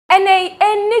Ene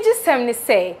ejisem ni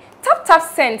say tap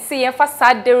send see yen fa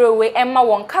sadero we emma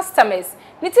won customers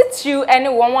nititu ene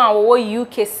won a wo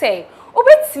UK say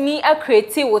obetimi a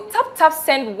create wo tap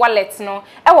send wallet no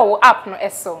e wo app no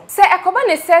eso say ekoba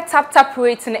ne say tap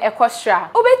rate no ekostra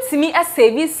obetimi a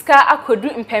service ka akodu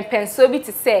mpempenso bi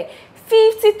to say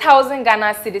 50,000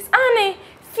 Ghana cedis ane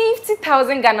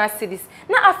 50,000 Ghana cedis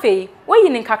na afei wo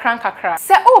yin kakra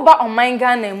say oba on my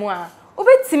Ghana mu a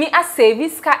obetimi a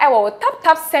service ka ewo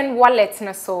tap send wallet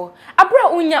na so abra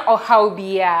unya ohaw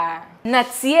bia na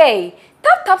tie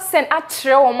tap send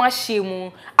atre wo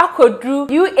mahyimu akodru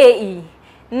UAE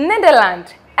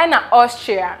Netherlands and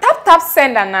Austria tap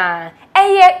send na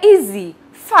easy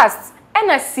fast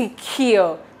and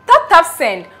secure tap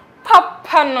send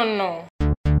papa no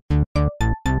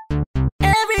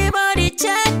everybody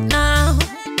check now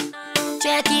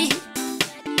check it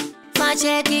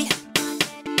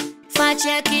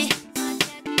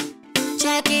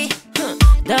check it.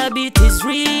 That beat is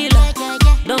real.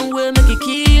 Don't wait, make it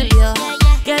kill ya.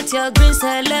 Get your green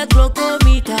select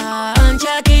glucometer and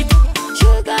check it.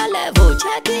 Sugar level,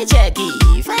 check it. Check it.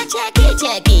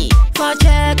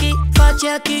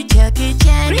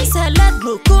 Green select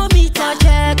glucometer.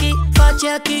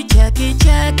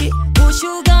 Check it. Push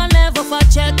sugar level for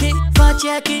check it.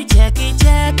 Check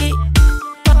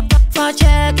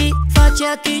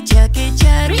it.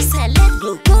 Reselect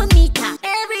glucometer.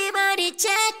 Everybody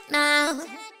check now.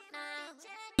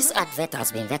 This advert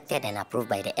has been vetted and approved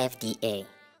by the FDA.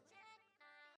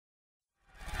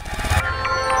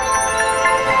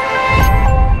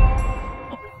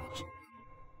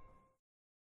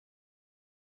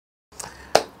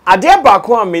 Adeɛ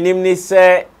baako a menim ni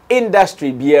sɛ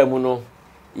industry bia mu no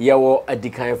yɛwɔ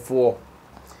adikanfo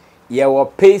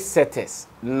yɛwɔ pay setters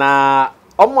na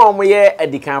omo ye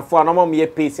adikanfo a omo ye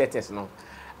pay setters no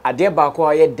adeɛ baako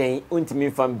a yɛ den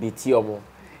untimi fam biti omo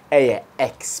ɛyɛ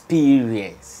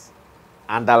experience.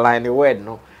 Underline the word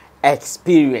no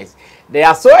experience. They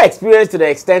are so experienced to the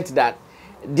extent that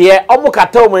the omo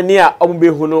kata omani a omo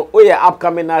behu no oyɛ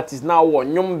upcoming artist now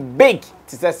won big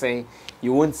to say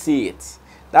you won't see it.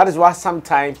 That is why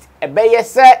sometimes ebeye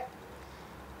se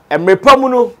emrepamu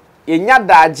no yenya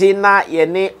daje na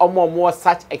yene omo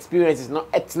such experiences no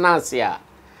etnance ya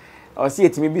o see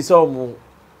etimi bi so omo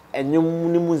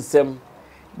enyum ni mu nsem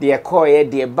de ekoye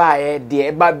de baaye de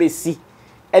eba besi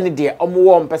ene de omo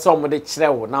wo mpese omo de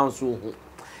kirewo na nso hu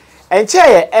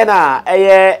enche ena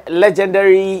eye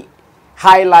legendary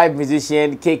Highlife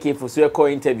musician KK Fosu ko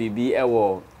interview bi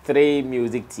ewo 3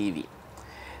 Music TV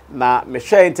na me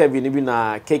share interview ni bi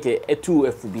na KK etu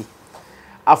FB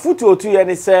afutu otu ye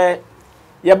ni se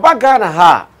ye baga na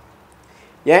ha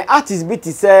ye artist bi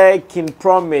ti se King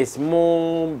Promise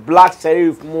mo Black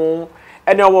Sheriff mo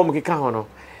ene omo mkeka ho no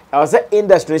e was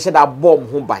industry she da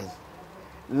bomb ho ban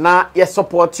na ye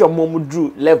support your mom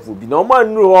drew level bi na omo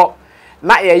anuru ho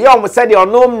na ye omo se de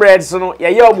ono red so no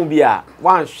ye omo bi a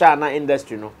one shot na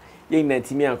industry no ye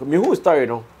ntimi anko me who story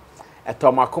no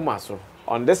etomakoma so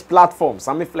on this platform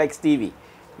Sammy Flex TV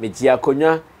me gia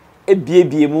konwa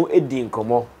ebiebie mu edi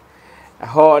nkomo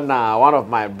na one of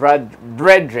my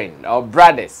brethren or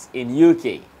brothers in UK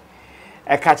e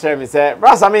catch me say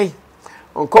bro Sammy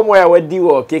nkomo ya wadi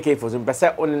wo KK Fosu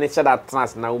mpese oni ne shada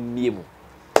trans na umie mu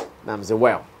na me say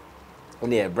well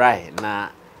oni e brai na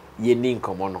ye ni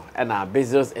nkomo no e na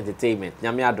business entertainment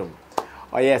nyame adom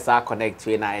oh yes I connect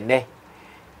we na ene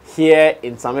here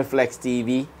in Sammy Flex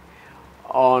TV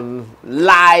on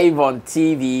live on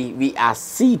TV we are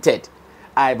seated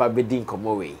I babedin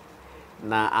komowe.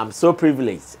 Now I'm so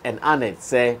privileged and honored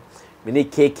say we need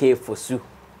KK Fosu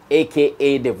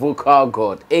aka the vocal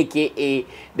god aka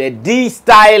the D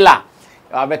styler.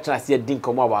 I better see din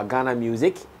komo about Ghana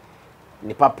music.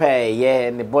 Ni papa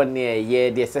ye ni boni ye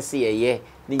the sese ye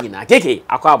ni nyina KK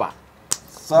akwaba.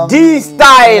 D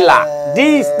styler.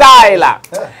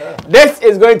 This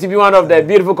is going to be one of the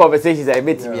beautiful conversations I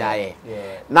met me here.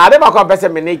 Now the back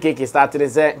person me KK started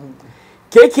say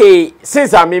KK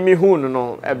since I me hu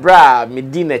no ebra me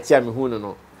di na tia me hu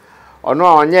no ono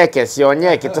onye kese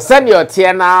onye ke to send your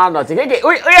tie na no KK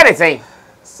we dey say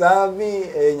Sammy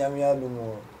nyame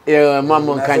adumo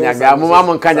mama nkanya ga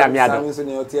mama nkanya mi ado Sammy so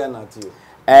ne otie na tio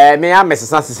me am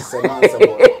sesa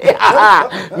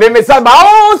me sa ba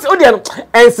o de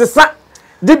ensesa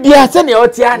de bia se ne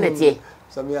otie na tie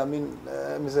Sammy I mean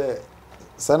me say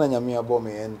sana nyame abo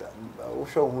me enda wo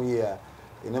hwe hu yi a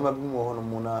enema bi mo ho no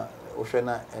mu na wo hwe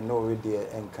na eno already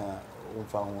enka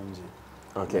umfa ho nje.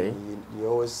 Okay. You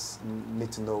always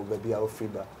need to know baby how free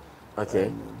ba.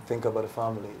 Okay. Think about the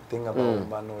family, think about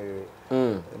Manoy,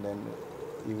 and then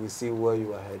you will see where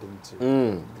you are heading to.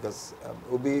 Because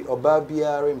obi oba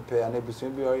biara impe and ebusu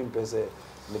biara impe say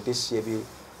the this year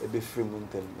be free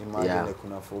mountain. Imagine the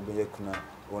kuna for be kuna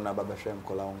ona baba shem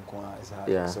kola onko is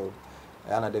hard. So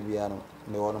ana de biara no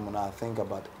me wono na think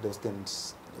about those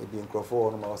things. It be in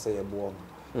Crawford no say a bomb.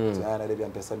 So ana de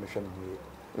biara pesa me hwem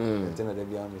hu. Ntina de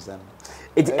biara me san.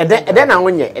 Then na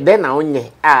onye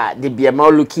the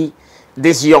biara looky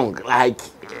this young like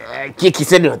Kiki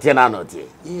said not here.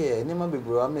 Yeah, Nima be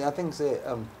bro. I mean, I think say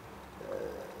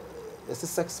it's a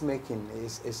sex making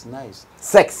is nice.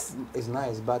 Sex is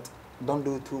nice, but don't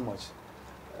do it too much.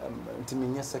 To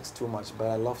me, sex too much, but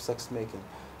I love sex making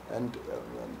and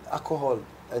alcohol.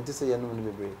 I just say no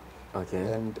be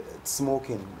okay. And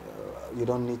smoking, you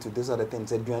don't need to. These are the things.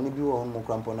 Say, do you need to be on more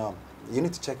cramp now? You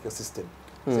need to check your system.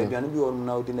 Say, do you need to be on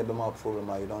now? Didn't be my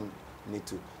problem. You don't need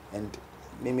to. And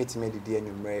me meet me the and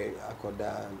you marry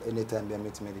akoda anytime be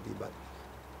meet me the but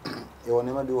you will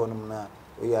never be one na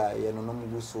yeah you know no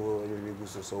go so you go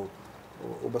so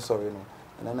over sorry no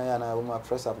and then I my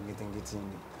press up getting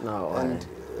no and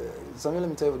so let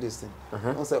me tell you this thing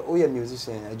I say oh yeah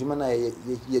musician adwuma na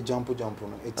you jump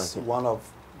no it's one of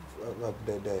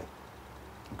the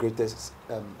greatest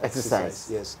exercise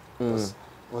yes because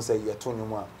once you turn your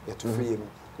mind you to free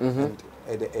and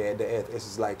the earth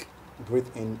is like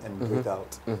breathe in and breathe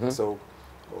out. So,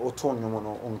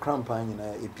 autonomous on cramping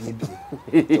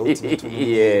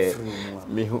yeah.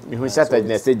 Me who shut at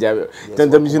message.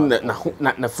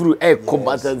 Na through air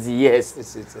combatants. Yes,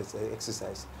 it's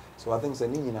exercise. So I think it's a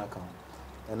new account.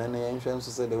 And then the insurance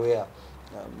said the way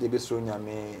they be showing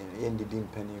me in the dim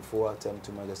penny for attempt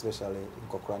too much, especially in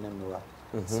Kokran and Nora.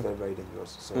 It's very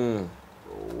dangerous. So,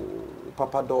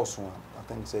 Papa Dawson, I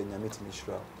think say Nyamiti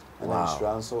Mishra. And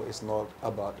then so it's not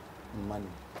about money.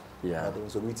 Yeah.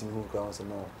 So meeting who can say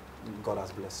no, God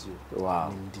has blessed you.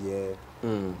 Wow. In the air,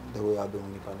 the way I do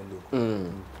look.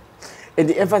 And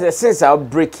the emphasis since I'll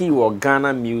break you or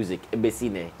Ghana music,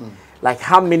 like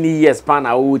how many years pan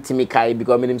I would Timikai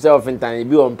because himself in time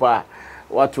be on par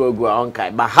what will go on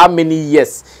Kai. But how many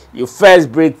years you first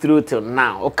break through till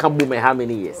now? Or come boom how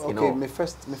many years? Okay, you know? my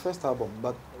first album,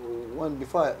 but one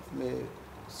before my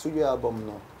studio album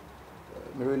no.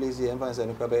 Me release the emphasis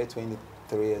and probably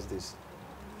 23 years this.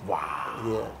 Wow.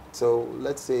 Yeah. So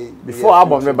let's say before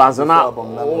album me banzo na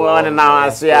one now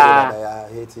as ya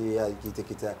hate ya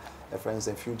kita friends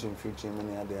and future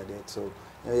many are there. So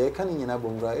you can in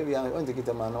album bra if you want to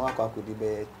kita man wa kwa kudi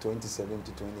be 27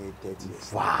 to 28 30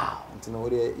 years. Wow. Until now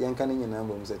you can in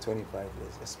album say 25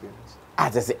 years experience. I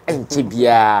just say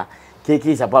Enchibia KK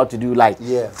is about to do like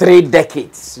 3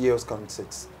 decades. Serious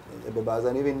concerts.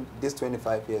 And even this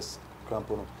 25 years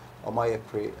Crampono or my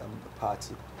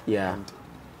party. Yeah. And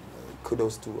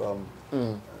kudos to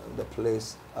the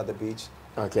place at the beach.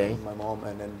 Okay. My mom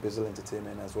and then Bizzle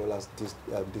Entertainment as well as this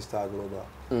Star Global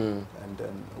and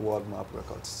then World Map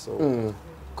Records. So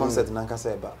concert in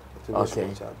Nankaseba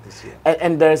this year.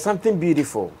 And there is something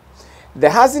beautiful. There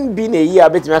hasn't been a year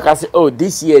but I can say, oh,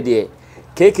 this year there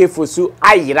KK Fosu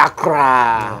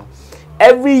Ayira.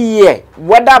 Every year,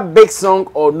 whether big song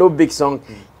or no big song,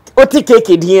 Oti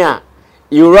KK here,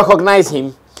 you recognize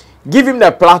him, give him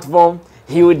the platform,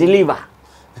 he will deliver.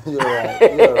 You're right.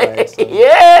 You're right. So,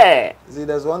 yeah. See,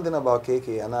 there's one thing about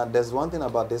KK, and there's one thing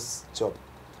about this job.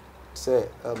 Say,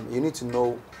 you need to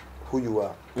know who you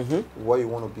are, what you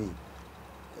want to be.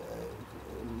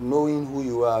 Knowing who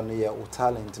you are, and your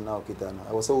talent now,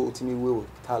 I was so ultimately with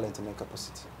talent and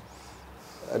capacity,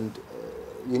 and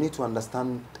you need to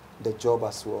understand the job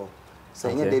as well.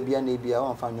 Saying I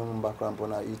want to find your background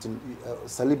on a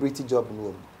celebrity job in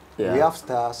room. We have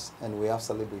stars and we have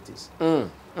celebrities.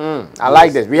 I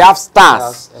like this. We have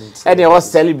stars and they are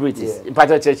celebrities. In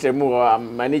particular,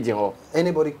 managing.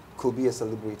 Anybody could be a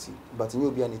celebrity, but you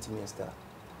will be an intimate star.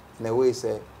 In a way,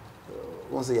 say,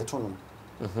 once you're turning,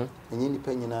 and you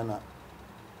depend on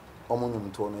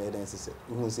omonium to no dance.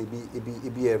 You say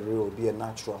be a real, be a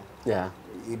natural. Yeah.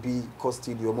 It be cost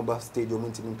studio, mobile stadium,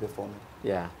 intimate performing.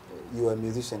 Yeah. You are a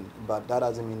musician, but that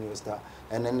doesn't mean you're a star.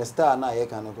 And then the star now you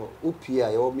can go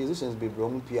upia. Your musicians be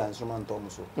upia instrument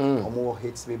also. Or more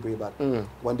hits be but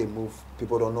when they move,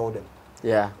 people don't know them.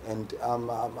 Yeah. And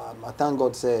I thank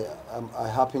God say I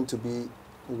happen to be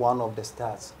one of the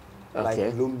stars. Like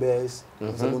Lumbers,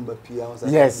 Lumba Pia.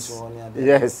 Yes.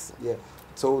 Yes. Yeah.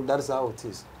 So that's how it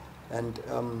is. And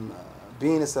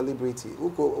being a celebrity,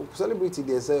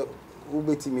 they say. What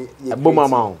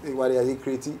are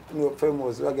creating?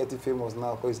 Famous. We are getting famous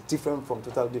now because it's different from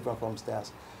from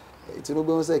stars. It's no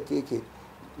going to say KK.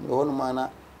 One man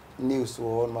news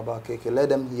or one about KK. Let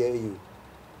them hear you.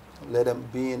 Let them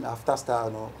be in after star.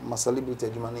 No, my celebrity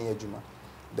Juma.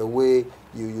 the way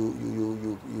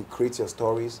you create your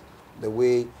stories, the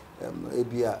way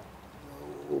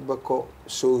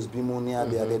shows bimonia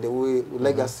the way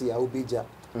legacy Ubija,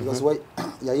 because why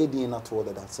Yayedi not to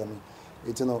order that Sammy.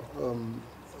 It's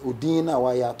Udina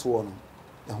why to one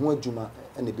and Juma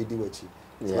and the Bidiwachi.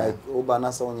 It's like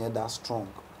Obanasa on that strong.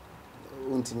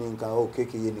 Untiminka okay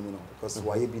because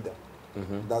why be that.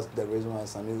 That's the reason why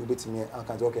Sammy will be to me. I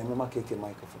can't okay, no cake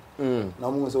microphone. Now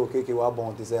I'm okay, we are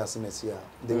born to say as here.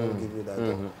 They will give you that.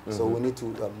 So we need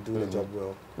to do the job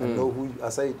well and know who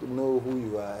know who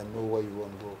you are and know where you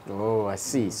want to go. Oh, I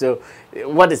see. So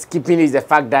what is keeping is the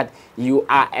fact that you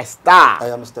are a star. I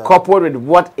am a star. Coupled with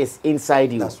what is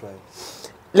inside you. That's right.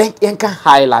 Like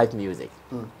Highlife music.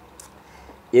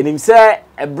 You say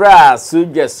a bra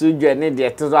suja need the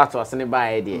to was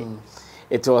by idea.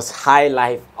 It was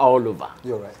Highlife all over.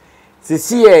 You're right.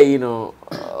 See here, you know,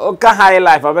 okay,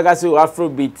 Highlife. I beg you,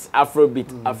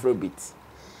 Afrobeat.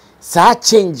 So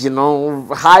change, you know,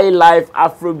 Highlife,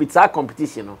 Afrobeat, that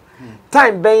competition. You know.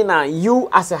 Time being now, you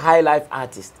as a Highlife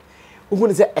artist, who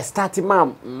want to say a starting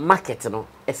market, you know,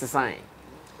 exercise.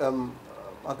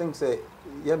 I think say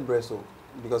Breso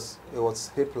because it was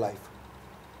hip life.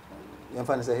 You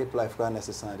find say hip life kind of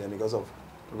necessary because of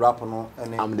rap and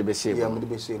I'm the best shape. Yeah, I'm the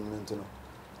best shape.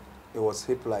 It was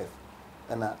hip life,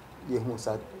 and you who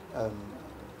said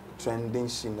trending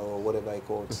or whatever I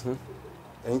call it.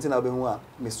 Anything I've been who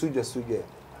me suja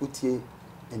utie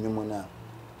and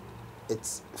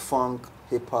it's funk,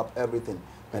 hip hop, everything.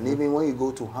 And even when you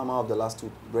go to Hammer of the Last Two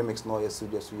remix, no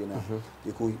suja now,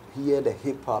 you could hear the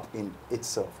hip hop in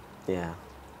itself. Yeah.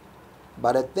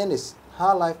 But the thing is,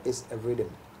 Highlife is a rhythm.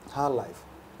 Highlife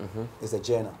is a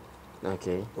genre.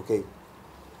 Okay. Okay.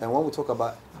 And when we talk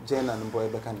about genre and boy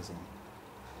mechanism,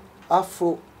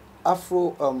 Afrobeat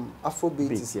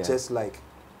is just like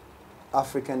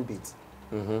African beat.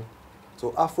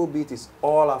 So Afrobeat is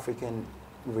all African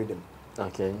rhythm.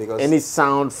 Okay. Because any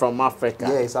sound from Africa.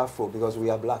 Yeah, it's Afro because we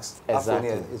are blacks.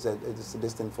 Exactly. Afro it's a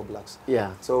distinct for blacks.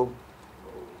 Yeah. So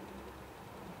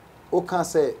o can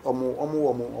say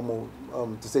to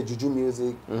say juju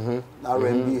music,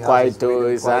 R&B,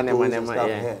 Kwaito is stuff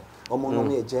yeah.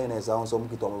 No genres on some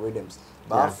rhythms.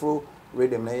 But Afro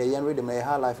rhythm, rhythm,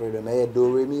 Highlife rhythm,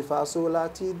 do re mi fa sol la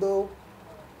ti do.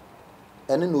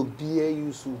 And then no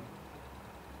BAU.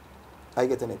 I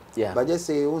get it. Yeah. But just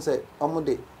say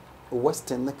the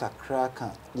Western kakra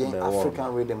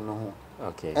African rhythm no.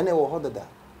 Okay. And they were harder that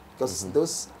because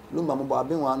those lumba mobile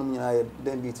being one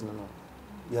then beat no.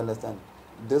 You understand?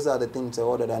 Those are the things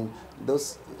other than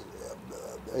those.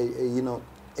 You know,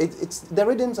 it's the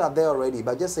rhythms are there already,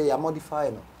 but just say I'm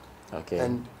modifying. Okay.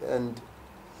 And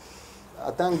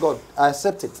I thank God I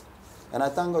accept it, and I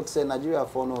thank God say Nigeria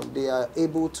for no they are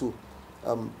able to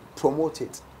promote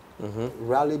it,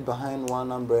 rally behind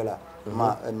one umbrella.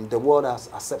 The world has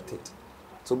accepted.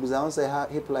 So because I want to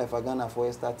say hip life Ghana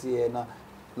for start here now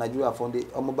Nigeria for the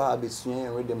mobile and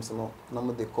rhythms no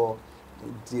they call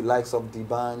the likes of the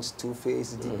bands,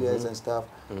 Two-Face, DBS and stuff.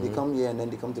 They come here and then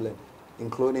they come to learn,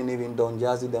 including even Don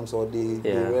Jazzy them, so they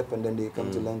rap and then they come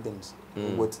to learn things.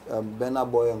 With Benna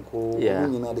Boy and Co.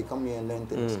 You know, they come here and learn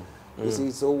things. You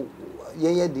see, so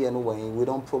we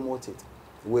don't promote it,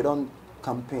 we don't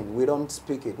campaign, we don't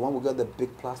speak it. When we get the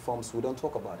big platforms, we don't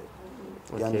talk about it.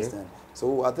 You understand?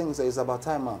 So I think it's about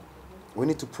time now. We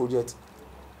need to project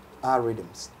our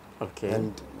rhythms. Okay.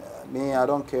 And me, I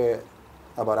don't care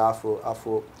about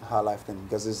Afro Highlife thing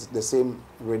because it's the same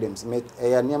rhythms. Different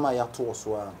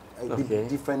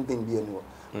thing be anywhere.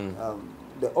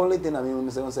 The only thing I mean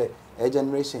when I say a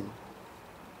generation,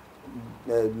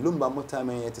 lumba more time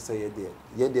to say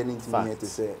they need to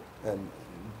say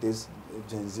this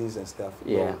Gen Zs and stuff.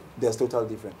 Yeah, there's totally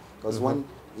different because one,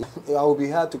 I will be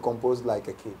hard to compose like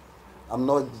a kid. I'm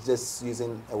not just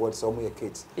using a word so many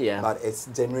kids. Yeah, but it's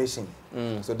generation.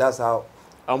 So that's how.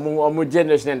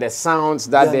 Generation and the sounds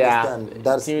that they are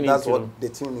that's what they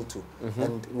tune into,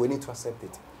 and we need to accept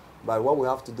it. But what we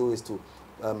have to do is to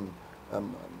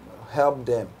help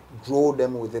them, grow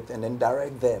them with it, and then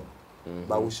direct them.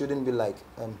 But we shouldn't be like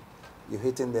you're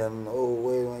hitting them. Oh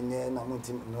wait, no.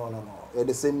 It's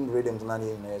the same rhythms, not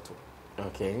even there too.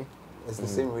 Okay, it's the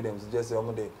same rhythms. Just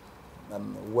the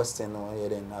Western or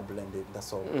then I blend it.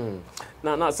 That's all.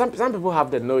 Now, some people have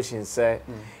the notion, say,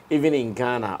 even in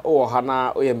Ghana,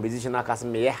 Hana, or a musician, I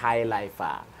can be a high life.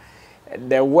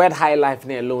 The word high life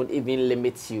alone even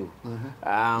limits you.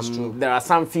 There are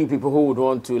some few people who would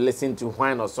want to listen to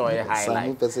whine or saw a high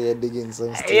life.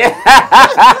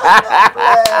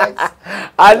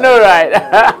 I know, right?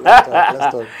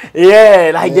 Let's talk.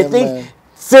 Yeah, like they think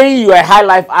saying you're a high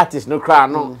life artist, no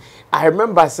crowd, no. I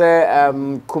remember say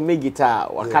Kumi guitar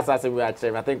wakasa say we are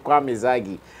I think Kwame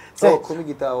Zagi. So Kumi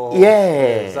guitar or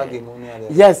Zagi Monia.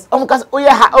 Yes. Because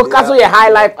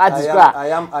Highlife artist.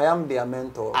 I am their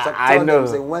mentor. I know.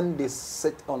 Them, say, when they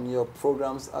sit on your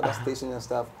programs, other stations and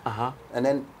stuff, and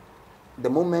then the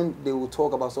moment they will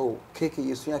talk about so KK,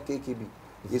 you see KKB,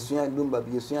 you see Lumba,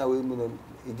 you see you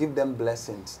give them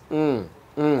blessings. I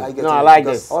get I like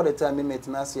this. All the time, me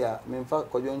Nasia, me in fact,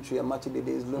 Kojonchi, a match the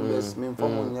days, Lumbes, me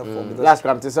inform last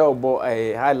time to say about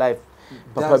a Highlife.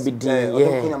 Papa BD,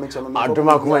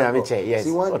 yes.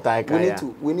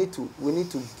 We need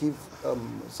to give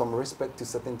some respect to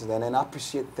certain things and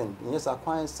appreciate things. Yes, I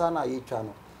quite sana ye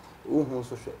channel. When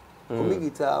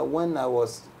I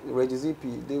was Reggie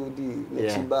ZP, they would do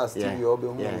Chiba studio,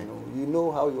 you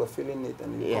know how you were feeling it,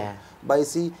 and but you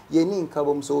see, you need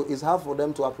kabum, so it's hard for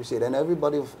them to appreciate, and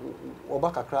everybody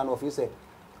Obaka crown of you say,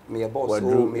 me a boss,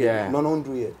 no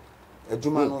do it. A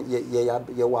Jumano,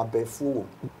 ye were befu.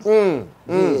 A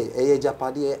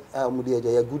Japadi, a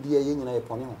good year in a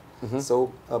pony.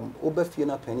 So,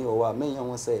 Oberfina penny or what may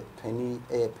you say penny,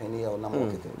 a penny or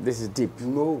number. This is deep.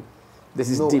 No. This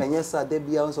is deep. And yes, sir, they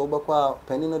be on Sobaqua,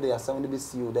 penny no, they are 70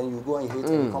 BCU, then you go and hit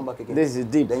and come back again. This is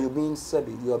deep. Then you're being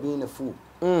Sebi, you are being a fool.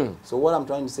 So, what I'm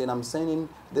trying to say, and I'm sending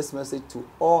this message to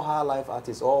all Highlife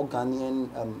artists, all Ghanaian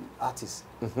artists,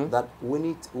 that we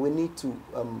need to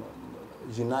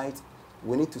unite.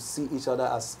 We need to see each other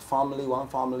as family, one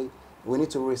family. We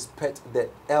need to respect the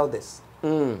elders.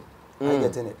 I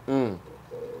getting it.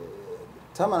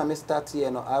 Time when I start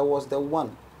here, I was the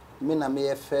one. Me na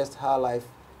me first Highlife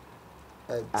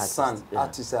son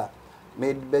artist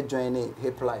made be joining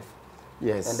Hip Life.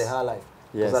 Yes. And the Highlife.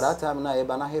 Yes. Because at that time now,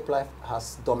 Ebana Hip Life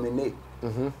has dominated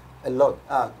a lot.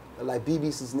 Like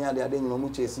BBC's near there, then you know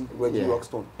Muchesi, Reggie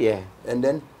Rockstone. Yeah. And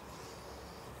then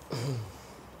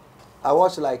I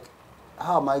watched like,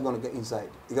 how am I going to get inside?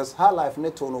 Because Highlife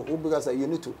neto no, because you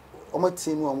need to,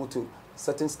 to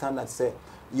certain standards say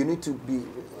you need to be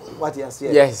what you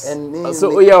say. Yes. And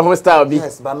so your home style be.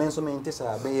 Yes, but men so many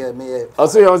me.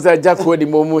 Also your home style Jacko the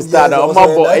Momo style.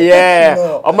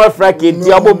 Omo fraki di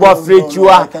omo bo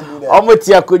frechua. Omo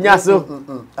ti akonya so.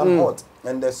 I'm hot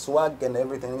and the swag and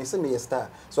everything. You see me a star.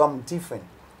 So I'm different.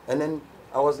 And then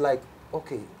I was like,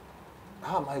 okay,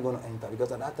 how am I going to enter?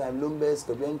 Because at that time Lumbes,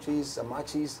 Kodwenchis,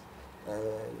 Amachis,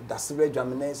 Dasibre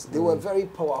Jamines, they were very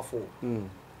powerful.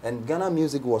 And Ghana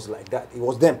music was like that. It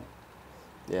was them.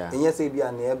 Yeah. And yes, if you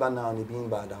are never now being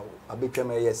bad, I became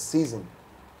a season.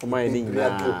 Come on.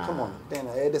 Then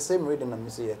the same rhythm I'm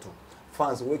saying too.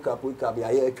 Fans wake up,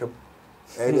 yeah,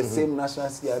 the same national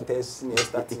test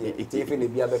starting. If you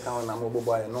be a back on a mobile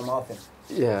boy, normal thing.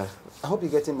 Yeah. I hope you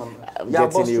get him. Yeah,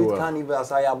 Boss Street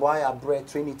Carnivals, I buy a bread,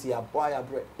 Trinity, I buy a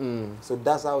bread. So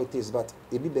that's how it is. But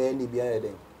it be the end, it be a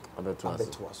day.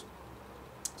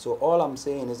 So all I'm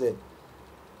saying is that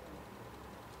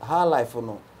Highlife or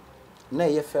no, na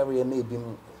ye ferry may be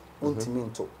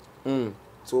untiminto.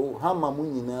 So Hammer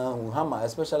Munina, Hammer,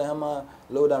 especially Hammer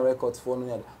Load and Records for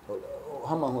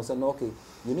Hammer who said, okay,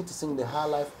 you need to sing the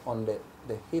Highlife on the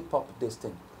hip hop this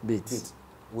thing. Beat.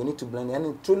 We need to blend it.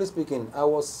 And truly speaking, I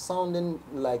was sounding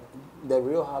like the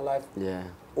real Highlife. Yeah.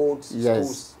 Old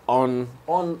schools. On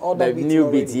all the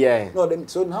new beat, No,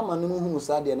 so Hammer who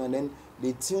started there and then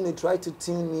they try to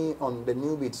tune me on the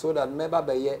new beat so that maybe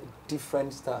by a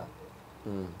different style.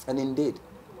 And indeed,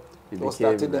 I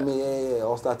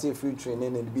started featuring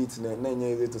in the beats and then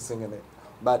you're able to sing in it.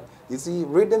 But you see,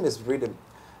 rhythm is rhythm.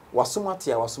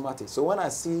 Wasumati. So when I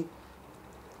see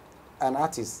an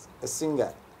artist, a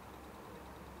singer,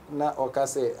 now or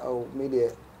say, oh, maybe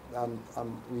I'm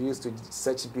used to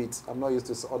such beats. I'm not used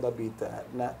to other beats.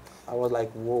 I was like,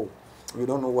 whoa, you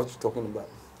don't know what you're talking about.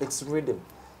 It's rhythm,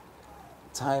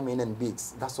 timing and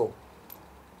beats. That's all.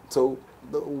 So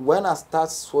when I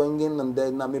start swinging and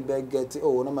then I maybe get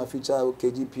my feature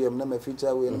KGPM, my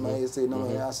feature with my say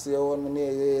I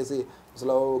say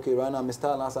so okay right now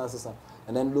Mr. Lasa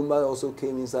and then Lumba also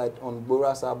came inside on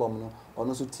Bora's album on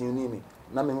also tuning me.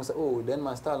 Now me say then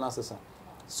my style Lasa.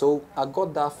 So I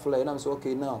got that flair and I'm so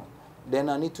okay now. Then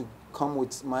I need to come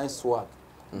with my swag.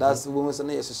 That's when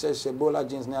we say Bola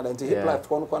jeans now until hip life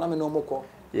no more.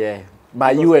 Yeah.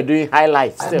 But you were doing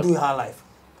Highlife still. I'm doing Highlife.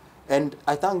 And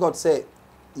I thank God say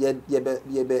you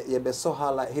be so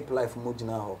Highlife hip life mood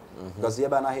now. Because you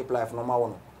be na hip life no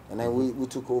more. And then we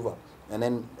took over. And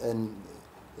then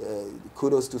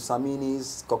kudos to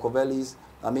Samini's, Cocovelli's.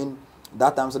 I mean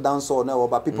that time's a dancehall now,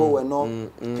 but people were not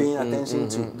paying attention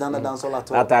to Ghana dancehall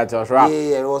at all. That was rap.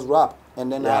 Yeah, it was rap.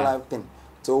 And then Highlife thing.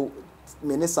 So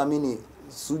many Samini,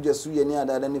 Suja near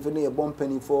that, and if you need a bomb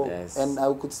penny for, and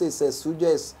I could say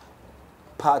Suja is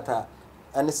part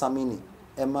and Samini,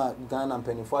 Emma Ghana and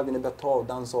Penny for being a tall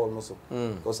dance all also.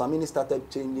 Because Samini started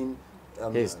changing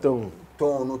his tone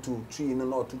to tree,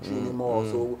 not to tree anymore.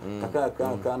 So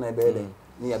crown a bed.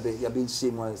 Near be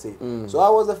shame when I say. So I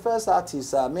was the first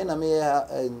artist. Me and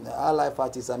Highlife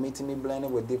artist. Meeting me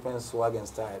blending with different swag and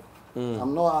style.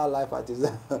 I'm not Highlife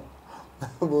artist.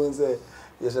 Won't say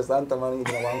yes, Santa Mani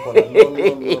in one corner.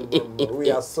 No.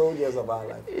 We are soldiers of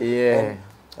Highlife. Yeah.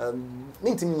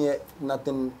 Meeting me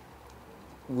nothing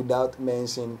without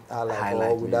mentioning Highlife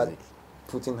or without music.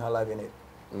 Putting Highlife in it.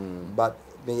 But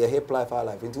when you hip life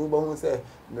Highlife, into we say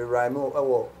me rhyme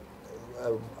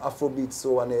Afrobeat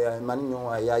so and yeah.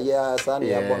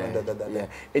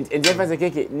 In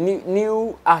difference,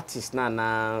 new artists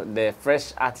now, the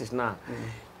fresh artists now.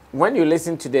 When you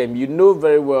listen to them, you know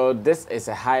very well this is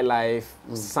a Highlife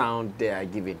sound they are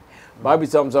giving. But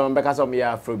some because of me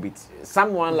Afrobeat.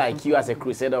 Someone like you as a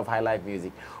crusader of Highlife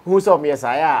music, who saw me as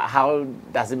how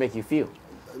does it make you feel?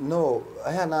 No,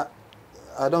 I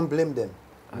don't blame them.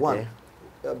 Okay. One.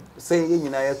 Say you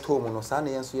know tomono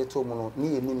sane yenso ye tomono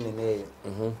ni enim ne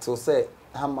so say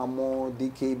hamamo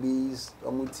DKBs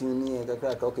omutuni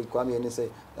kakra okay kwame ni say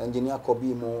engineer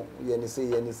kobi mo ye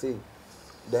say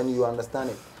then you understand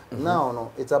it. Now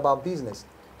no, it's about business.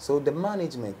 So the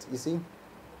management, you see,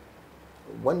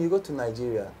 when you go to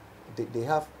Nigeria, they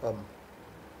have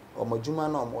omojuma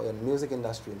no in music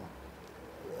industry no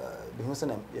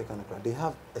they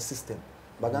have a system.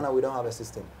 But Ghana we don't have a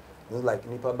system. It's like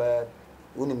nipa ba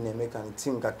unim ne make an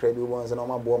team kakra bi once no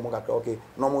ma bo mo kakra okay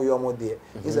no mo yo mo there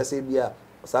is a say bia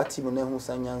sa team na hu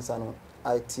sanyansa no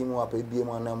I team up e bi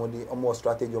mo na mo di omo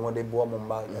strategy mo de bo mo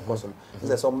mba because is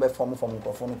a some be form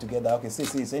microphone together okay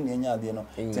say ni nya de no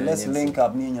so let's link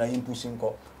up ni nya in pushing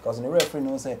call because the referee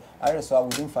no say I saw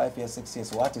within 5 years 6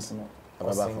 years what is no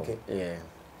yeah.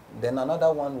 Then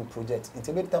another one will project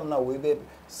until every time now we be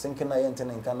sinking na yente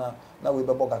in Ghana now we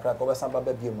be bo kakra ko be samba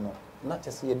be bi mu no not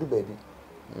just you do baby.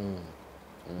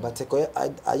 But I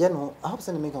know I hope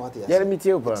make what yeah, let me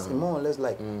tell you, it's more or less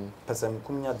like person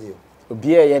kumnya deal.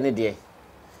 Obia ye ne de.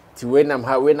 Ti wenam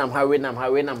ha.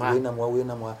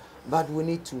 But we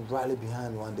need to rally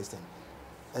behind one this thing.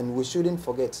 And we shouldn't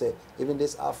forget say even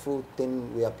this Afro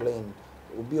thing we are playing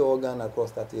will be organ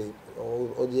across that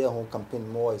or the whole campaign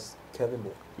more is Kevin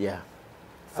Bo. Yeah.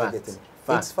 Facts.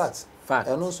 It's facts.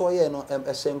 And also no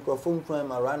a shame microphone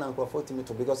prime around and microphone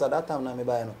to because at that time na me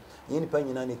buy no yin pa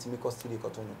nyina na timi cost studio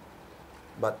kotonyo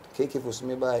but KK for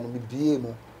me buy no me bie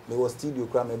mu me was studio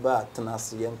kra me buy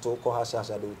tenase yento ko ha sha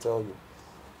they will tell you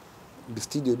the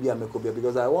studio be amekobia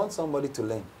because I want somebody to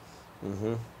learn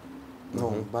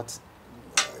but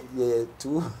yeah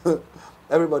too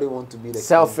everybody want to be the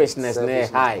selfishness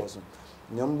high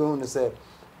nyombe hu say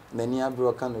nani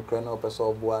abro kan no kra na opeso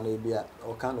oboa na bia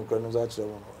o kan no kra no za kire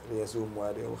yes, and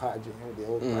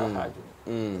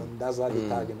that's how they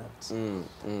target us.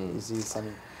 You see,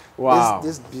 Sammy. Wow.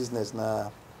 This business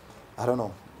now, I don't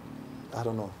know.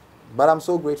 But I'm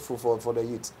so grateful for the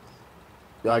youth.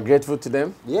 You are grateful to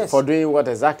them? Yes. For doing what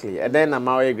exactly? And then I'm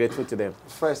always grateful to them.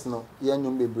 First, no,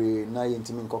 you be na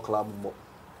intimate club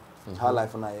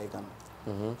Highlife na Ghana.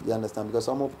 You understand? Because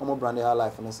I'm branded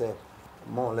Highlife and I say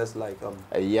more or less like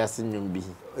yes in Yumbi.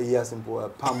 Yes in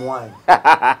palm wine.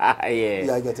 Yeah.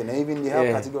 Yeah, I get it. And even they have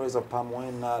categories of palm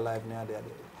wine now life near there.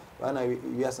 Right now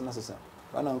we are necessary.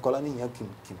 Right now I'm calling here Kim.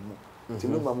 To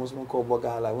know my most call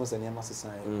Boga like once and Yama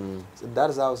society. So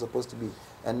that is how it's supposed to be.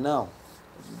 And now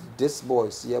this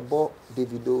boys, you bought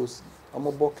Davido's, I'm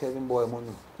bought Kevin Boy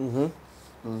among you.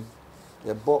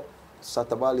 You bought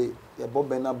Satabali, you bought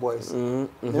Bena Boys. You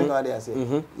know what I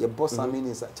say? You bought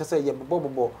Samini. Just say you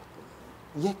bought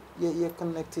yeah,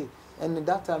 connected. And at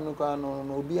that time,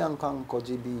 no be uncle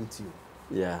GB with you.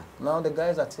 Yeah. Now the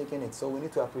guys are taking it, so we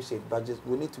need to appreciate budget.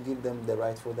 We need to give them the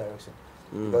rightful direction.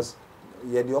 Because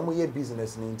yeah, the only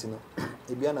business need to know.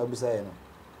 It be an obisa,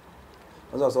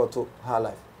 also to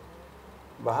Highlife.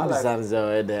 But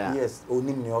Highlife, yes,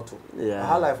 onim ni auto. Yeah.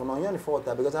 Highlife no only for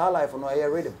that because Highlife no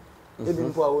air rhythm.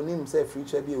 Even for onim say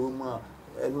future be woman,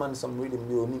 Edman some rhythm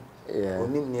be onim. Yeah.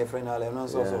 Onim near friend Highlife no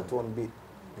also to beat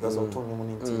because of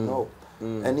tone you no.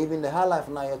 And even the Highlife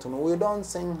now yet to know we don't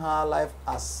sing Highlife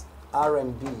as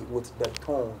R&B with the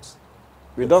tones.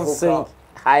 We don't sing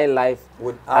Highlife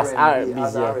with as R&B.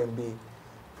 As R&B.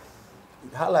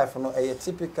 Highlife no a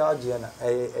typical genre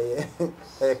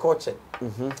a culture.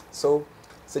 So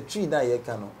it's a tree that you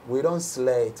can we don't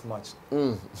slay it much.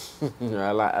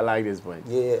 I like this point.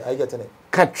 Yeah, I get it.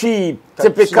 Tree,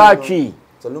 typical tree.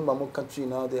 So lumba mo country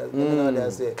now there. Now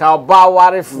they say. Ka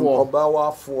oba for.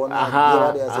 Oba for.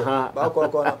 Now they say.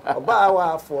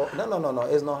 Oba for. No.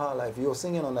 It's not high life. You're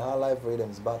singing on the high life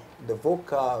rhythms, but the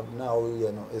vocal now,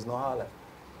 is not high life.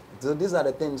 So these are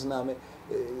the things now.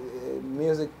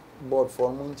 Music board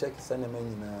for moon check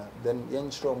then young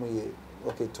strong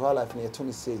okay to high life near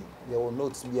 20 say there will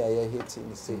notes be a hit in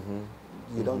the say.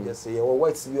 You don't just say, well,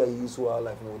 what's you use to high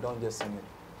life? No, don't just sing it.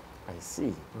 I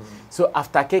see. So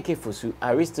after KK Fosu,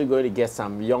 are we still going to get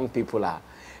some young people?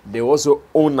 They also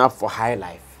own up for high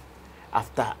life.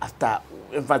 After,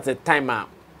 in fact, the time I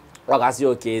say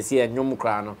okay, see a new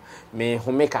crano, me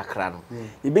homeka crano.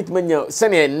 You bit me,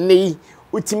 send a knee,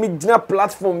 ultimate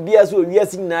platform, be as well,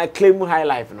 yes, in a claim high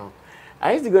life. No,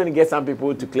 are you still going to get some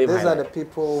people to claim? These are the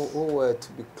people who were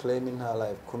to be claiming high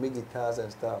life, commit guitars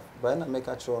and stuff. But I make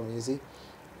a tron, you see,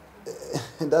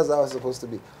 that's how it's supposed to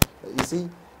be. You see.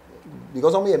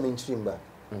 Because only a mainstream bar,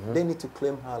 they need to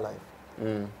claim her life.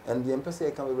 And the empress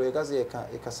can be because you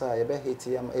can say, I hate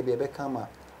him, a baby kama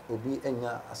will be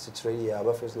enya a situation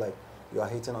but first like you are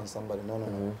hating on somebody. No.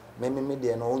 Maybe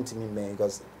media no own to me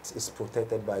because it's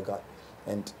protected by God.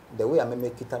 And the way I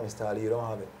make it time style, you don't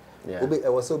have it. Yeah. I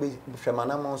was so be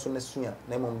Shamana Monson Nesuya,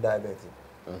 name of diabetes.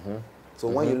 So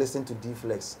when you listen to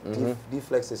D-Flex,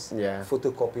 D-Flex is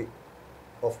photocopy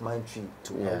of Mind Tree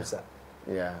to Hausa.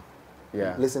 Yeah.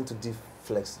 Listen to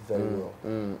D-Flex very well.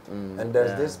 And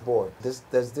there's this boy.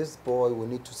 There's this boy we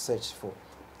need to search for.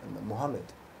 Muhammad.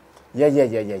 Yeah.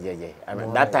 I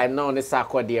mean, that time now on the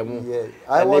Sako DM. Yeah.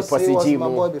 He was my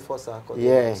boy before Sako.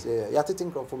 Yeah. Yeah.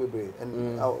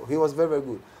 And he was very, very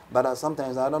good. But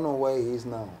sometimes I don't know where he is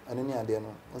now. And any idea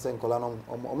no. I'm saying Kolano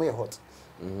hot.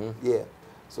 Yeah.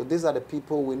 So these are the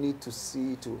people we need to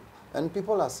see too. And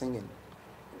people are singing.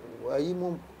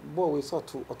 Boy, we saw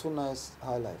two nice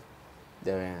high life.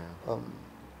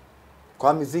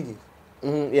 Kwame Ziggy.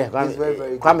 He's very, very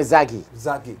good. Kwame Zaggy.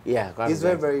 Yeah, Kwame he's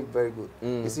very, very, very good.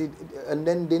 You see, and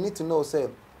then they need to know, say,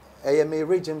 I am a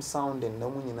regime sounding,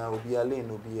 no money now will be a lane,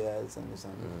 will be a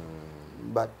something.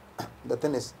 But the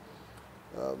thing is,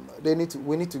 we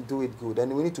need to do it good,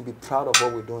 and we need to be proud of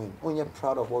what we're doing. When you're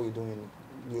proud of what you're doing,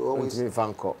 you always.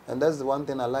 And that's the one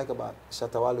thing I like about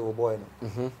Shatawale Oboy.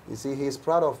 You see, he's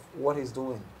proud of what he's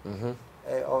doing.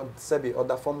 Or Sebi or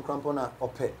the form crampona or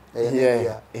pay.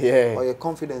 Or your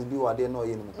confidence be what they know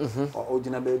you know. Or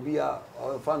Jina baby or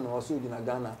fan or Sujina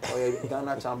Ghana or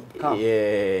Ghana champ.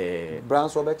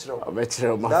 Brands or Betro.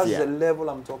 That's the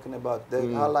level I'm talking about. The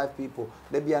high life people.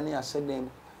 They be near said them.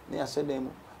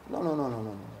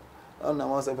 No. Oh no,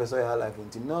 once I say high life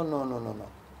into no.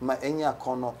 My enya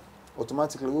corner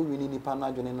automatically we need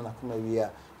Nipana Jonin and Akuma.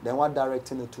 Then what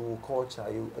directing it to culture,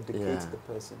 you educate the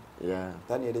person. Yeah.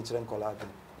 Then you're the collagen.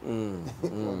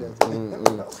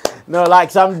 No, like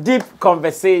some deep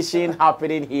conversation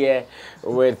happening here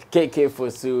with KK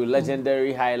Fosu,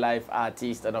 legendary high life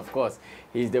artist, and of course,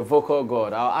 he's the vocal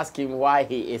god. I'll ask him why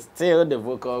he is still the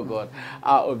vocal god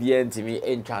out of Yentimi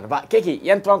in China. But KK,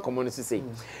 Yentuan community say,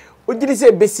 what did you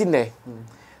say, Besine?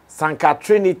 Sanka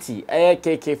Trinity,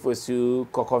 KK Fosu,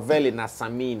 Kokoveli na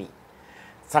Samini.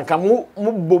 Sanka mu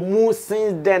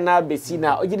since then na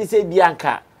besina ojidi say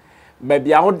bianka baby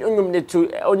onyum ne to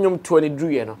onyum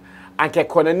 22 ye no anke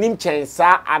kona nim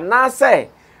chensa anase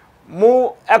mu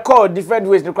echo different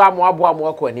ways to kwa mo abo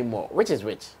mo akọ anymore which is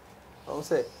which I would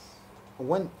say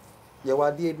when your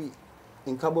wadi be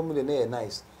in Cabo Millionaire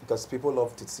nice because people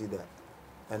love to see that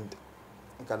and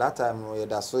at that time we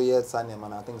that so yet sanya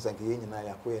man I think sanke ye nyina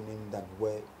yakọ nim than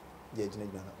where ye jina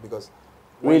because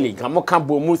really, kamo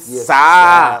kambo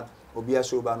musa. Obia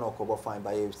show ba no kobo fine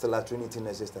by you still a Trinity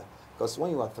na sister. Because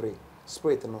when you are 3,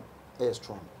 spirit no is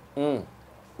strong.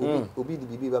 Obi di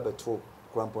bibi ba beto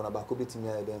crampo na ba ko bitimi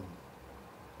ya dem.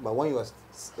 But when you are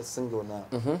single now,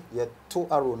 you 2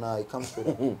 arrow now it comes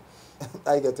to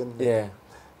I get in. Yeah.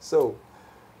 So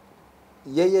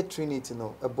Trinity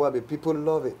no, a boy people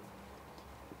love it.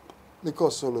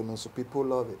 Because solo no, so people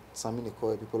love it. Samini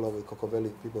Koi, people love it.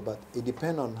 Kokoveli, people, but it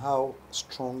depends on how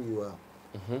strong you are.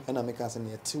 And I make us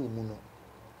in two muno.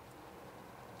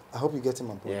 I hope you get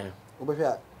him on point.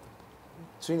 Yeah.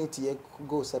 Trinity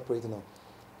go separate now.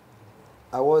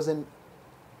 I wasn't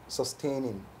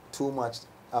sustaining too much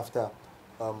after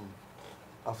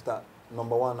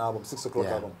 #1 album, 6 o'clock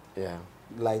album. Yeah.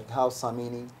 Like how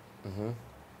Samini.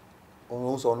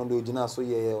 Also no do jina so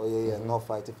no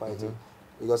fighting.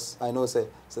 Because I know say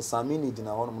Samini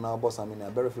dina one now boss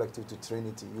Samini very reflective to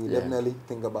Trinity. You definitely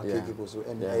think about people so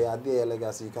and their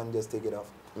legacy you can't just take it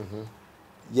off.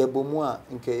 Yeah, bomwa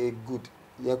nke good.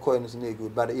 Yeah, coin is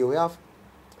good, but you have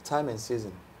time and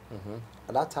season.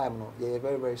 At that time no,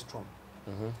 very very strong.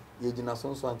 You did not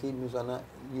so and keep news and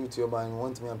YouTube and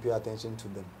want me and pay attention to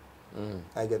them.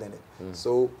 I get it.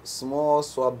 So small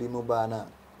swap be mobile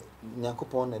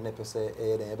Nyankopon and never say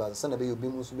about son of you be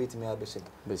most beat me because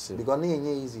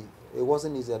easy. It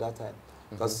wasn't easy at that time.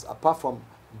 Because apart from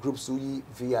groups we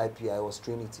VIP, I was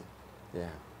Trinity. Yeah.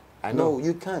 I know. No,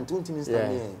 you can't. Don't mean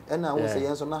and I will say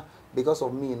yes or not because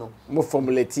of me, you know. More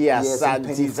formulity as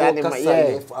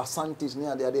Asantis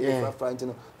near the other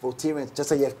for Tyrant, just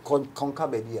say conquer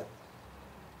baby.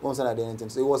 Once I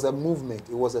didn't. It was a movement.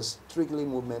 It was a strictly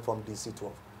movement from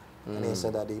DC12. And they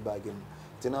said that they bargain.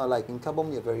 You know, like in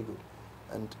Kabom, you're very good.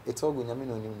 And it's all good.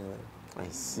 I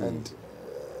see. And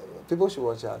people should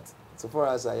watch out. So far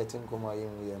as I think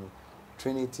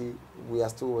Trinity, we are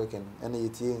still working. And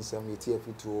ET in some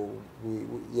ETF2, we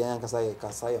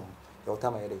Kasaya, your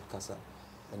time I had Kasa.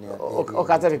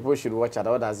 Okay, people should watch out.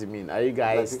 What does it mean? Are you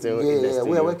guys still in the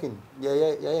studio? We are working.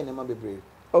 Yeah, never be brave.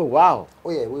 Oh, wow. Oh,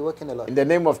 yeah, we're working a lot. In the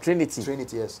name of Trinity?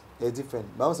 Trinity, yes. They're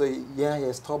different. But also,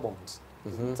 yeah, Stardom.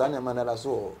 Tanya Manala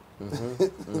so. You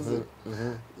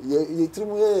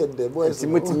the boys.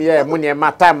 And also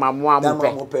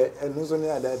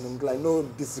near that, like no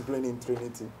discipline in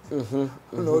Trinity.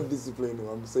 No discipline.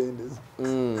 I'm saying this.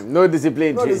 No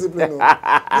discipline. No discipline.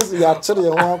 This is actually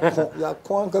you are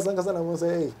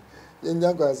say,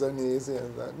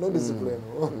 no discipline.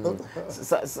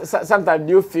 Sometimes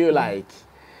you feel like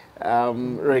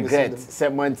regret.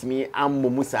 Someone to me, I'm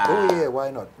Mumusa. Oh yeah, why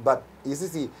not? But you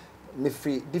see, me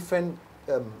free different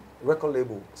record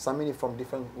label, Samini from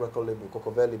different record label,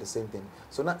 Cocovelli the same thing.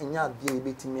 So now in your day,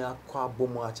 betimia qua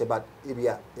bomoache, but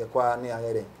ibia qua near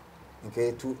heading.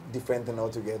 Okay, two different things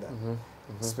altogether.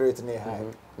 Spirit near high.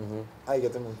 I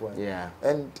get them point. Yeah.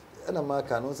 And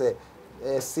America, no say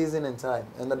season and time.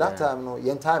 And at that time, no,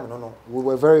 we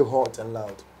were very hot and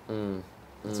loud.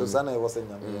 So Sana was saying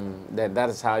that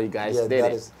is how you guys did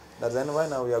it. That's right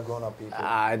now we are grown up people.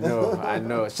 I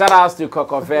know. Shout outs to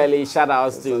Cocovelli, shout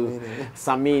outs to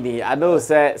Samini. I know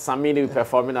Samini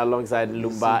performing alongside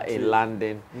Lumba in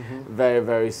London very,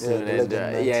 very soon.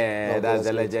 That's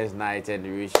the Legends Night, and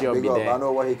we will sure be there. I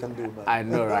know what he can do, man. I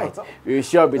know, right? We will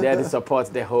sure be there to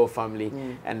support the whole family,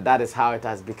 and that is how it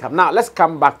has become. Now, let's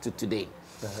come back to today.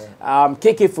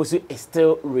 KK Fosu is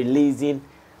still releasing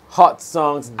hot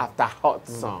songs after hot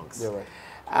songs. Yeah,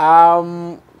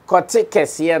 right.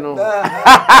 Kotikesi, no. No,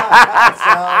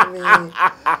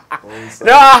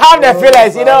 I have the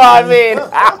feelings, you know what I mean?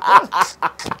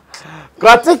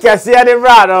 Kotikesi,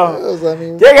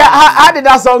 how did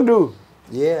that song do?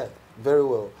 Yeah, very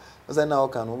well. Because I now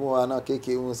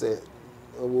can say,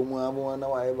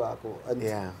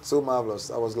 yeah, so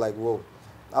marvelous. I was like, whoa.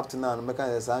 Up to now, I'm my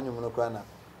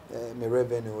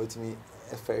revenue with me.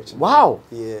 Wow.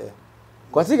 Yeah.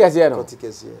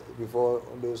 Kotikesi, before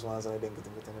those ones I didn't get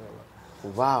it.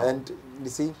 Wow. And you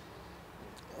see,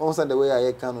 also the way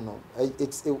I can know,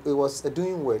 it was a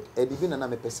doing work. It even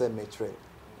an percent metric.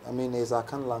 I mean, it's a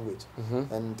can language.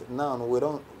 And now we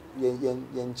don't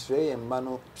tray and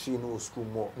mano chino school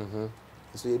more.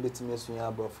 So you bet me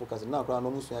about focus. Now I'm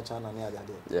almost China near that.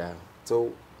 Yeah.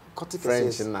 So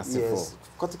Kotikesi, yes,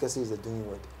 Kotikesi is a doing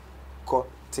word.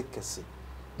 Kotikesi.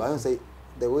 But I don't say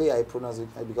the way I pronounce it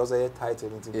because I had title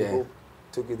into people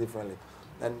took it differently.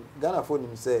 And Ghana phone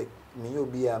him say, me you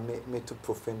be a me to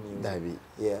profane me.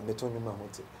 Yeah, me to you my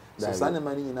hotel. So Sunday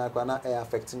money in Akwana air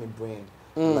affecting my brain.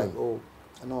 Like, oh,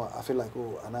 no, I feel like,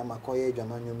 oh, and I'm a quiet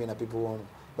German, you mean people want.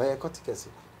 But I got Kesi.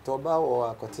 Toba or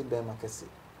a Koti Bema Kesi.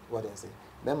 What I say?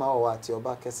 Bema or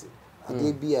Tioba Kesi. And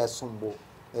they be a sumbo.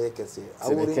 Kesi.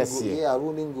 I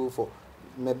wouldn't go for.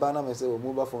 Me banner me say o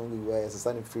mobile phone you were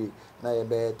standing free now you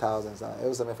bear thousands and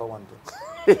also me for one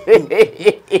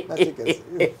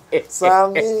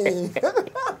Sammy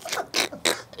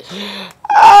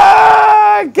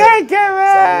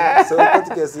so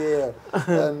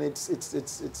and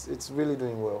it's really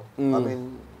doing well. I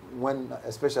mean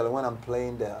especially when I'm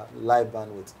playing the live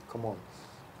band with come on,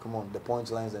 the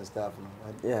punchlines and stuff,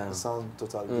 it sounds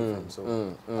totally different.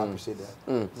 So I appreciate that.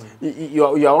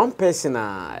 You are one person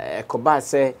Koba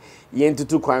say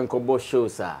yentutu kwan kobo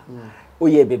shows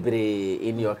oye bebre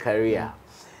in your career.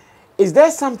 Is there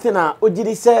something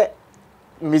ojidi say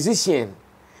musician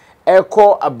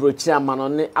eko abrochira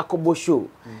manone akobo show?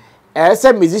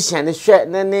 Say musician hwe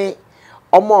nene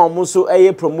omo so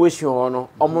eye promotion hono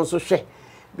omo so hwe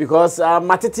because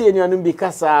matete enuanum bi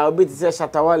kasa obi ti say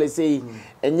Shatawale say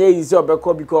enye easy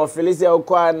obeko because Felicia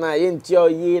okwa na yentio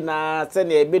yi na se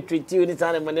na be treat you ni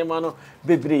tane manema no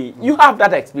bebre. You have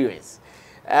that experience.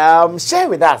 Share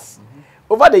with us.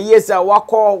 Over the years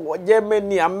wako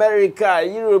Germany, America,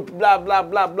 Europe, blah blah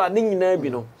blah blah ni nyina bi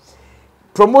no.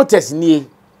 Promoters ni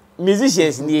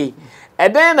musicians ni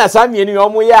and then na Sammy ni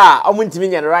omo ya omo ntimi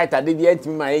nya right ade bia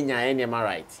ntimi ma enya enya ma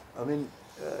right. I mean,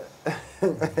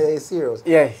 it's serious.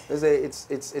 Yeah.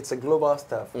 It's a global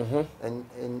stuff. And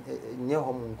near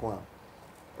home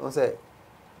I say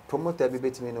promoter be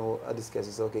bet me no discuss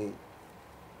is okay.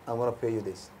 I'm gonna pay you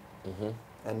this.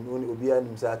 And when you be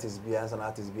an artist be as an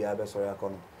artist be a sorry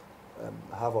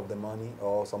half of the money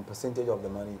or some percentage of the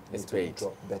money is to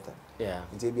drop better. Yeah.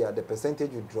 It be the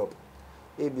percentage you drop.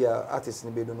 It be a artist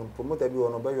ni be no promoter be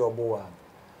on obey your boa.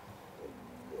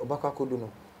 Obaka could no.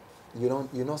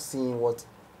 You're not seeing what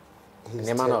he's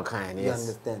you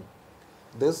understand.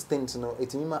 Those things, you know,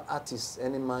 it's me artists,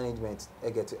 any management, I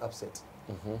get to upset.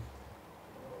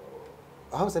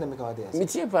 How is that make our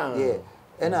days? Yeah.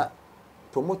 And I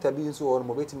promote a business or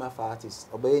mobility for artists,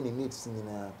 obey any needs in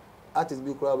artists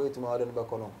be crowded to my other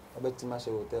back on. I bet to my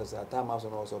hotels at time house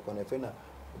and also on a fena,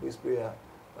 be sprayer,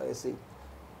 I see.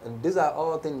 And these are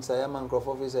all things I am and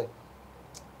officer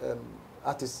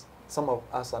artists, some of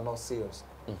us are not serious.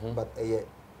 But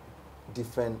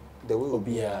different the way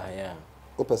be yeah.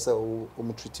 Opesa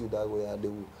will treat you that way. They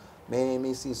will.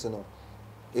 May see so no.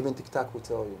 Even TikTok will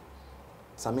tell you.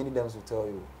 Samini them will tell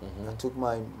you. I took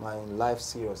my life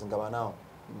serious and come now.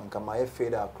 My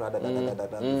fade out crowd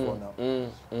before now.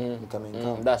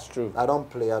 That's true. I don't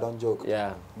play. I don't joke.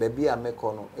 Yeah. Baby, I make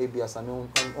on. Maybe as Samini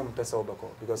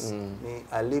because me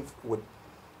I live with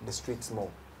the streets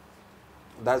more.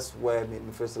 That's where me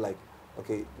first like.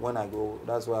 Okay, when I go,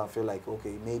 that's why I feel like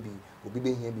okay, maybe we'll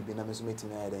be here, be na me so meet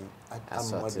me then. I'm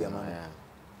more be a man.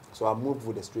 So I move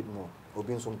with the street more. We'll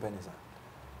be in some pennies.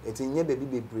 It's in here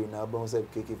baby brain now. But say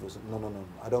KK for no.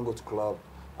 I don't go to club.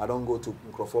 I don't go to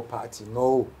microphone party.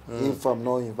 No, if I'm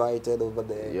not invited over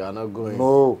there, you are not going.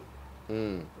 No,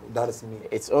 that is me.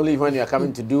 It's only when you are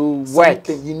coming to do work.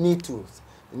 You need to.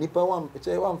 Nipa one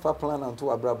for plan and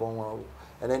two abrabon,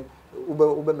 and then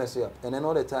ube mess up, and then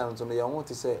all the time so I want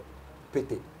to say.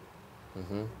 Pity.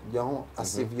 You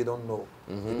as if you don't know.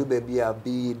 You do baby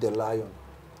be the lion.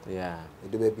 Yeah. You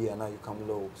do baby and now you come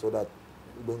low so that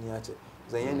when you actually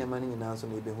the money in answer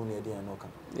maybe who need no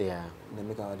come. Yeah. They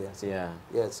make our ideas. Yeah.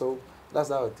 Yeah, so that's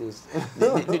how it is.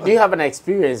 Do you have an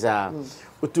experience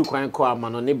utu kwan ko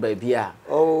amano ne baby a?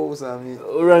 Oh, Sammy.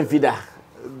 Run feeder.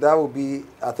 That would be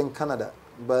I think Canada.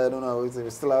 But I don't know,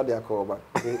 it's still out there, but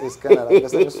it's Canada.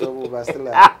 Because I'm so but still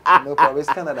no problem.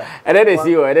 It's Canada. And then they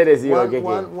see you.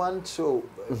 One show.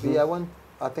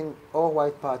 I think all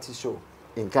white party show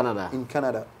in Canada. In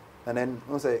Canada, and then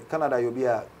I say Canada, you'll be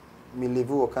a me live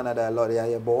or Canada a lot.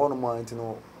 Yeah, but one more, you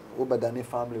know, over than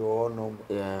family or no.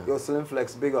 Yeah. Your Slim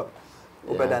Flex big up.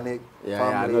 Over than family.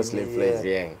 Yeah, no Slim Flex.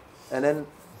 Yeah. And then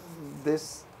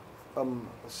this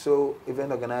show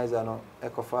event organizer, no,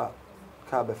 Ecofa.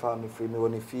 Before me free me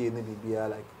when you feel maybe be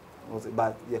like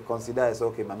but you consider it's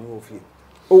okay mommy will feel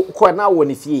quite now when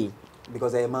you feel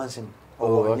because I mansion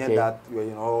okay. That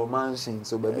you know mansion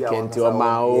so baby I want to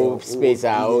my space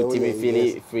out TV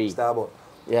feel free Starboard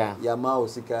yeah your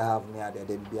mouse you can have near there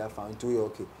they be found to you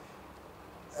okay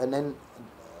and then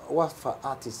what for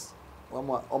artists one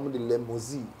more the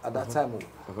limousine at that time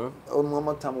one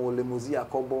more time limousine a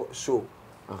couple show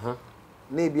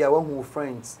maybe I want who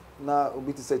friends na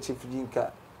obi to say chief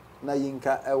yinka na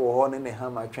yinka e wo ho ne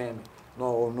hammer twen me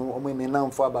no me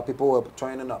namfo aba people were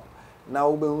joining up na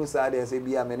ube hu say dey say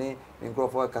bia me ne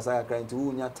nkrofo kasa kra nti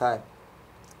wu nya time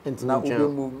na ube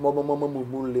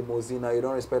move limousine now you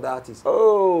don't respect the artist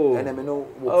and me no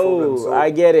problem so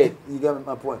I get it you get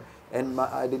my point and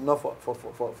I did not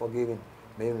forgiving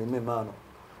me man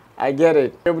I get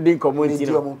it. Everybody commenting.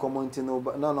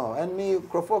 No. And me,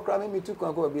 Crawford, me too.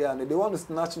 They want to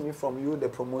snatch me from you, the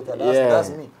promoter. That's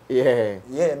me. Yeah.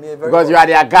 Yeah, me. Because you are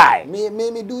their guy.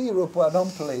 Me do Europe. I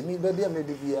don't play. Me, baby,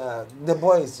 the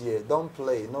boys here don't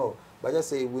play. No, but just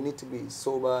say we need to be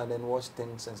sober and then watch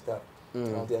things and stuff.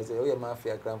 I say, oh yeah,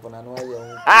 mafia cramp on. I know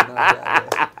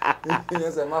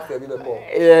yes, mafia be the ball.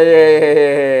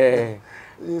 Yeah.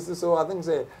 So I think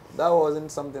say that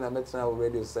wasn't something I met now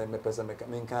radio say me person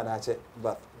me kind of check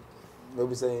but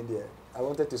nobody saying there I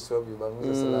wanted to serve you but I'm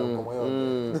just like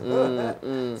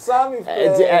Sammy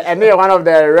and one of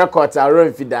the records are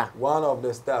run feeder one of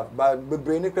the stuff but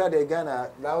brain crowd the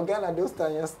Ghana now Ghana those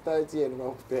time start here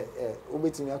no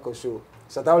ubetimi akọ show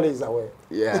Shatawle is aware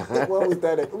yeah when we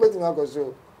started ubetimi akọ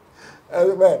show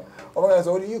man oh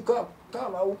so you come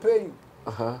I will pay you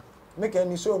make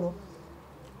any show no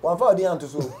one for the answer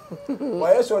so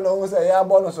why so no say ya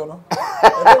bonus no e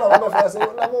no be say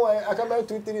na mo I come back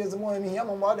 2-3 years more me here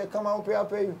mama dey come out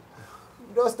pay you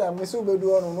those time me so be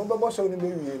do no be show ni be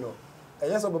wie no e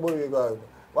yes be we go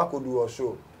what could do a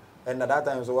show and at that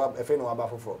time so e fe no aba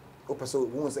fofo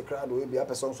person wants a crowd will be a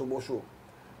person so show.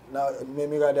 Now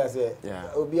maybe rather say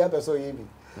will be a person maybe.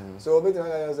 So I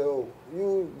say, oh,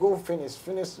 you go finish.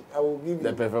 I will give you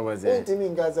the performance. What do you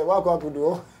mean, guys? What can I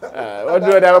do? What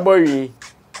do that boy?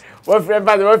 What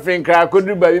friend cry could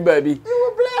do baby? You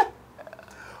will play.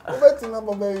 What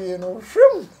number baby, you know?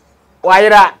 Shroom. Why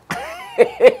that?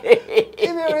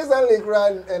 Even recently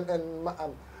cried and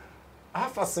I'm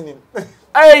fascinating.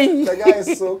 Hey, The guy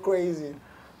is so crazy.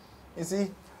 You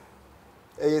see,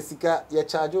 you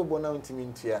charge your bona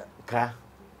intimate. Ka.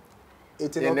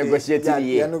 It's You negotiating.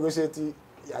 You negotiating.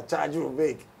 You charge you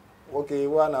big. Okay,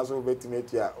 one has over to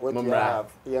meet you. What you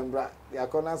have? You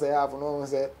can't say half. No,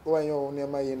 say when you own your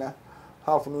money,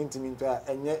 half no intimate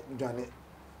and yet Johnny.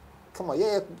 Come on,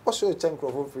 yeah, what's your check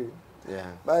for free?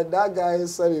 Yeah. But that guy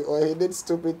is sorry, or he did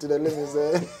stupid to the limit.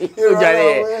 Say,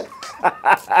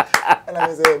 and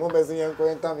I say,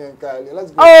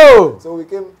 let's go. Oh! So we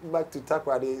came back to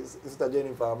Takrady, Sister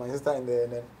Jennifer, my sister in there,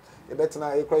 and then better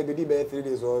now, you probably be there 3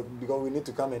 days, or because we need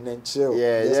to come and then chill.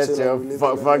 Yeah, just yes,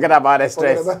 chill forget about the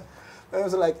stress. I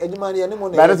was like, any money, any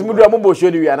money. But it's mudu ambo show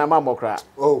you and I'm cry.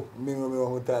 Oh, me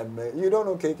one time, man. You don't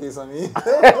know KK, Sammy.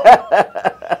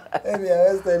 Maybe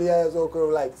I was 30 years old,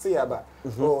 like, see about.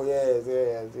 Oh, yes.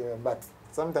 But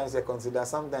sometimes you consider,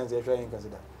 sometimes you try and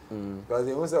consider. Because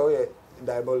they won't say, oh, yeah,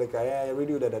 diabolical, yeah, I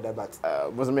really do that,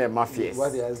 but. Wasn't me a mafia.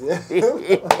 What they say?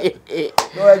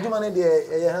 No, I do money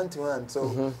there, hand to hand.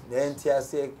 So, the NTR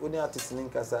say, only artists in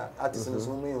Casa, artists in the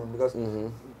because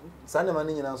Sunday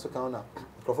money in also count now.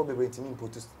 Prefer be waiting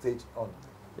put to stage on.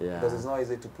 Yeah. Because it's not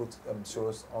easy to put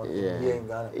shows on here in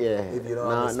Ghana. Yeah. If you don't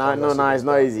no, it's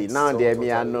not easy. Now so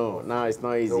me I know. Now it's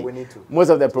not easy. So we need to. Most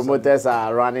of the promoters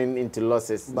are running into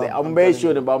losses. I'm very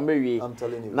sure about maybe. I'm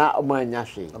telling you. Now I'm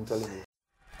telling you.